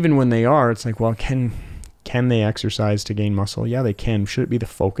even when they are, it's like, well, can they exercise to gain muscle? Yeah, they can. Should it be the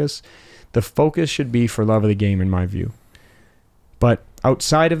focus? The focus should be for love of the game, in my view. But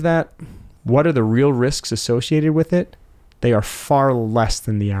outside of that, what are the real risks associated with it? They are far less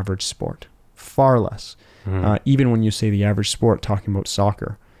than the average sport. Far less. Even when you say the average sport, talking about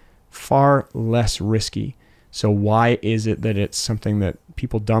soccer, far less risky. So why is it that it's something that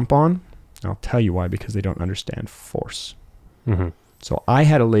people dump on? I'll tell you why, because they don't understand force. Mm-hmm. So I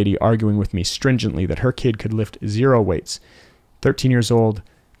had a lady arguing with me stringently that her kid could lift 0 weights. 13 years old,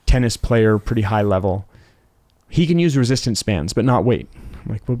 tennis player, pretty high level. He can use resistance bands, but not weight.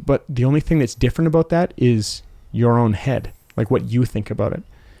 I'm like, well, but the only thing that's different about that is your own head, like what you think about it.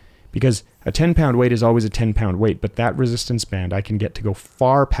 Because a 10-pound weight is always a 10-pound weight, but that resistance band I can get to go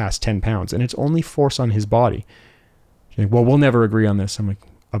far past 10 pounds, and it's only force on his body. She's like, well, we'll never agree on this. I'm like,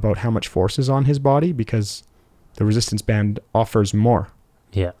 about how much force is on his body? Because the resistance band offers more.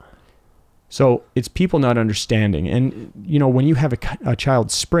 Yeah. So it's people not understanding. And, when you have a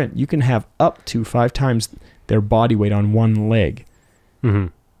child sprint, you can have up to 5 times their body weight on one leg. Mm-hmm.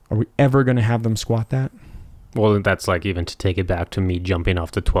 Are we ever going to have them squat that? Well, that's like even to take it back to me jumping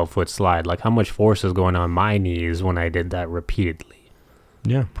off the 12-foot slide. Like how much force is going on my knees when I did that repeatedly?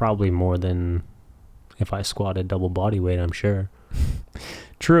 Yeah. Probably more than if I squatted double body weight, I'm sure.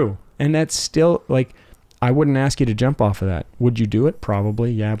 True. And that's still like, I wouldn't ask you to jump off of that. Would you do it?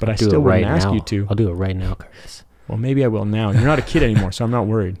 Probably, yeah. But I still wouldn't ask you to. I'll do it right now, Curtis. Well, maybe I will now. You're not a kid anymore, so I'm not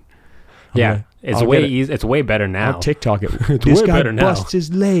worried. It's way easy. It's way better now. I'll TikTok it. It's This way guy better now. busts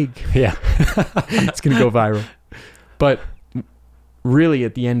his leg. Yeah. It's going to go viral. But really,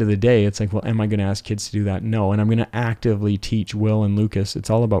 at the end of the day, it's like, well, am I going to ask kids to do that? No. And I'm going to actively teach Will and Lucas.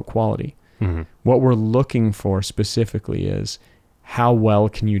 It's all about quality. Mm-hmm. What we're looking for specifically is how well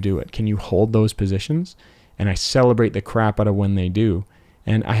can you do it? Can you hold those positions? And I celebrate the crap out of when they do.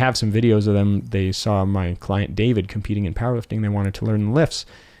 And I have some videos of them. They saw my client David competing in powerlifting. They wanted to learn the lifts.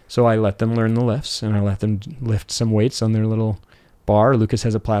 So I let them learn the lifts, and I let them lift some weights on their little bar. Lucas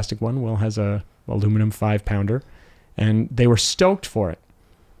has a plastic one. Will has a aluminum 5-pounder. And they were stoked for it.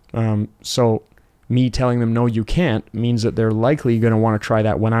 So me telling them, no, you can't, means that they're likely going to want to try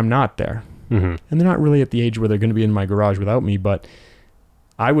that when I'm not there. Mm-hmm. And they're not really at the age where they're going to be in my garage without me, but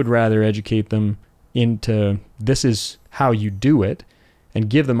I would rather educate them into this is how you do it and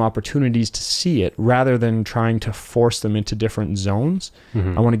give them opportunities to see it rather than trying to force them into different zones.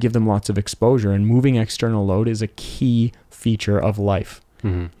 Mm-hmm. I want to give them lots of exposure, and moving external load is a key feature of life.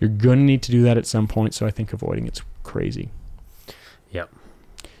 Mm-hmm. You're going to need to do that at some point, so I think avoiding it's crazy. Yep.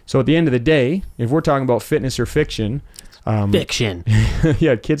 So at the end of the day, if we're talking about fitness or fiction, fiction.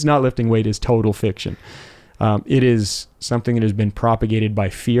 yeah, kids not lifting weight is total fiction. It is something that has been propagated by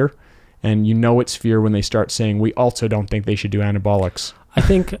fear, and you know it's fear when they start saying, we also don't think they should do anabolics. I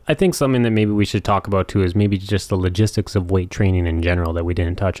think something that maybe we should talk about too is maybe just the logistics of weight training in general that we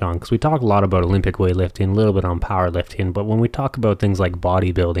didn't touch on, because we talk a lot about Olympic weightlifting, a little bit on powerlifting, but when we talk about things like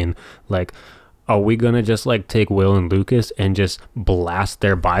bodybuilding, like, are we going to just like take Will and Lucas and just blast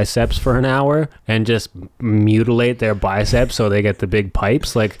their biceps for an hour and just mutilate their biceps so they get the big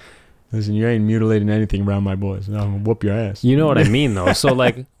pipes? Like, listen, you ain't mutilating anything around my boys. I'm going to whoop your ass. you know what I mean though? So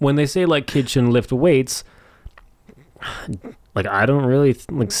like when they say like kids shouldn't lift weights, like I don't really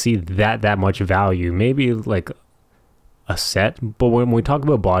see that much value. Maybe like a set, but when we talk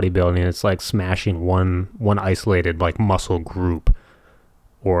about bodybuilding, it's like smashing one isolated like muscle group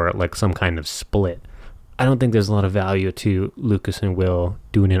or like some kind of split. I don't think there's a lot of value to Lucas and Will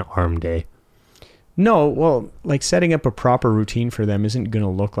doing an arm day. No, well, like setting up a proper routine for them isn't going to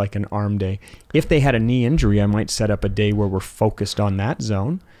look like an arm day. If they had a knee injury, I might set up a day where we're focused on that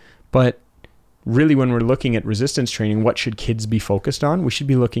zone. But really, when we're looking at resistance training, what should kids be focused on? We should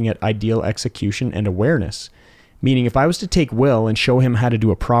be looking at ideal execution and awareness. Meaning, if I was to take Will and show him how to do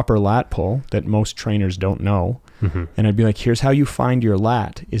a proper lat pull that most trainers don't know, Mm-hmm. and I'd be like, here's how you find your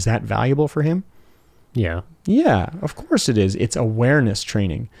lat. Is that valuable for him? Yeah. Yeah, of course it is. It's awareness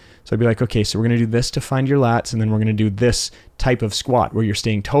training. So I'd be like, okay, so we're going to do this to find your lats, and then we're going to do this type of squat where you're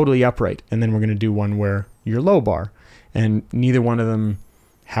staying totally upright, and then we're going to do one where you're low bar. And neither one of them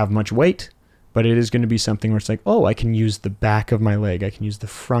have much weight, but it is going to be something where it's like, oh, I can use the back of my leg. I can use the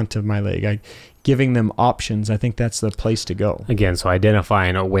front of my leg. Giving them options, I think that's the place to go. Again, so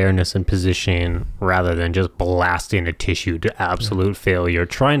identifying awareness and position rather than just blasting a tissue to absolute failure,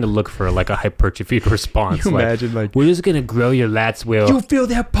 trying to look for like a hypertrophied response. You imagine like, we're just going to grow your lats, Will. You feel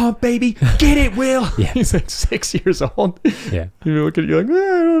that pump, baby? Get it, Will. Yeah. He's like 6 years old. Yeah. You look at you like,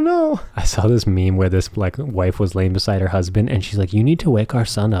 I don't know. I saw this meme where this like wife was laying beside her husband and she's like, you need to wake our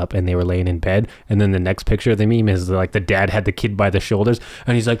son up, and they were laying in bed, and then the next picture of the meme is like the dad had the kid by the shoulders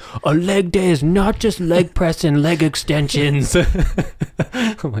and he's like, a leg day is not just leg press and leg extensions.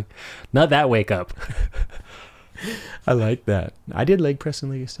 I'm like, not that wake up. I like that. I did leg press and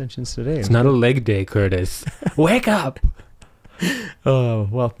leg extensions today. It's not a leg day, Curtis. Wake up. Oh,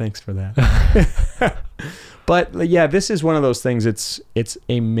 well, thanks for that. But yeah, this is one of those things. It's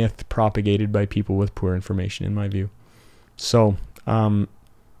a myth propagated by people with poor information, in my view. So,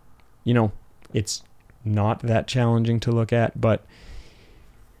 it's not that challenging to look at. But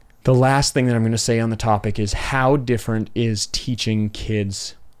the last thing that I'm going to say on the topic is how different is teaching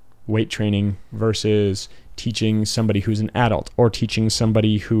kids weight training versus teaching somebody who's an adult, or teaching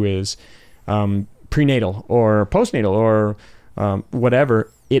somebody who is prenatal or postnatal or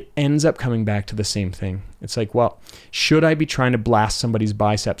whatever. It ends up coming back to the same thing. It's like, well, should I be trying to blast somebody's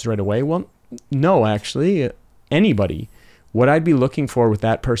biceps right away? Well, no, actually, anybody. What I'd be looking for with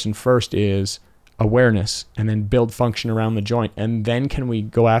that person first is awareness, and then build function around the joint. And then can we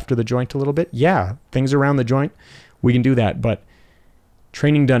go after the joint a little bit? Yeah, things around the joint, we can do that. But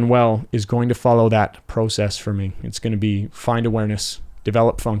training done well is going to follow that process for me. It's going to be find awareness,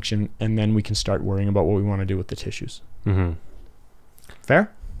 develop function, and then we can start worrying about what we want to do with the tissues. Mm-hmm.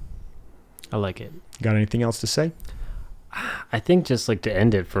 Fair? I like it. Got anything else to say? I think just like to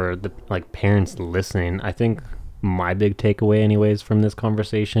end it for the like parents listening, I think my big takeaway anyways from this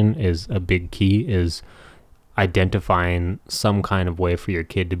conversation is a big key is identifying some kind of way for your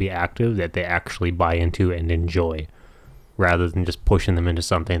kid to be active that they actually buy into and enjoy, rather than just pushing them into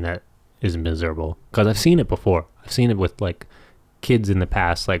something that is miserable. Because I've seen it before. I've seen it with like kids in the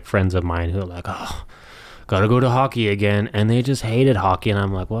past, like friends of mine who are like, oh, gotta go to hockey again, and they just hated hockey, and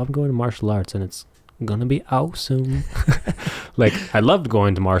I'm like, well, I'm going to martial arts and it's gonna be awesome. Like, I loved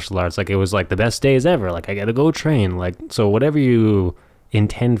going to martial arts. Like, it was like the best days ever. Like, I gotta go train. Like, so whatever you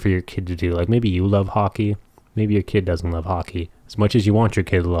intend for your kid to do, like maybe you love hockey, maybe your kid doesn't love hockey as much as you want your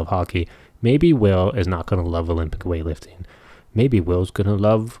kid to love hockey. Maybe Will is not gonna love Olympic weightlifting. Maybe Will's gonna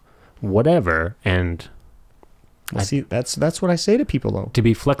love whatever. And See, that's what I say to people, though. to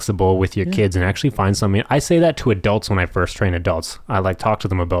be flexible with your kids and actually find something. I say that to adults when I first train adults. I like talk to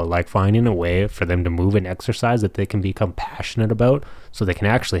them about like finding a way for them to move and exercise that they can become passionate about, so they can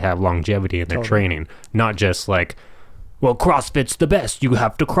actually have longevity in their training, not just like, well, CrossFit's the best. You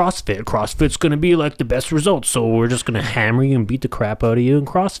have to CrossFit. CrossFit's going to be like the best results, so we're just going to hammer you and beat the crap out of you in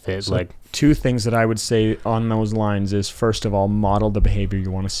CrossFit. So like, two things that I would say on those lines is, first of all, model the behavior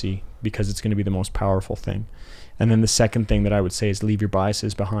you want to see, because it's going to be the most powerful thing. And then the second thing that I would say is leave your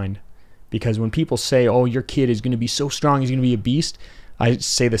biases behind. Because when people say, oh, your kid is going to be so strong, he's going to be a beast, I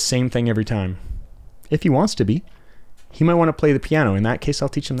say the same thing every time. If he wants to be, he might want to play the piano. In that case, I'll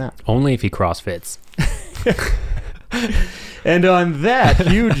teach him that. only if he CrossFits. And on that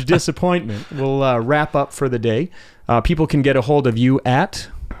huge disappointment, we'll wrap up for the day. People can get a hold of you at...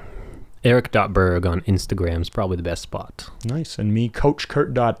 Eric.Berg on Instagram is probably the best spot. Nice. And me,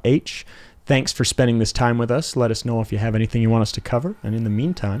 CoachKurt.H. Thanks for spending this time with us. Let us know if you have anything you want us to cover. And in the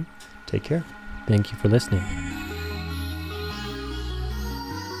meantime, take care. Thank you for listening.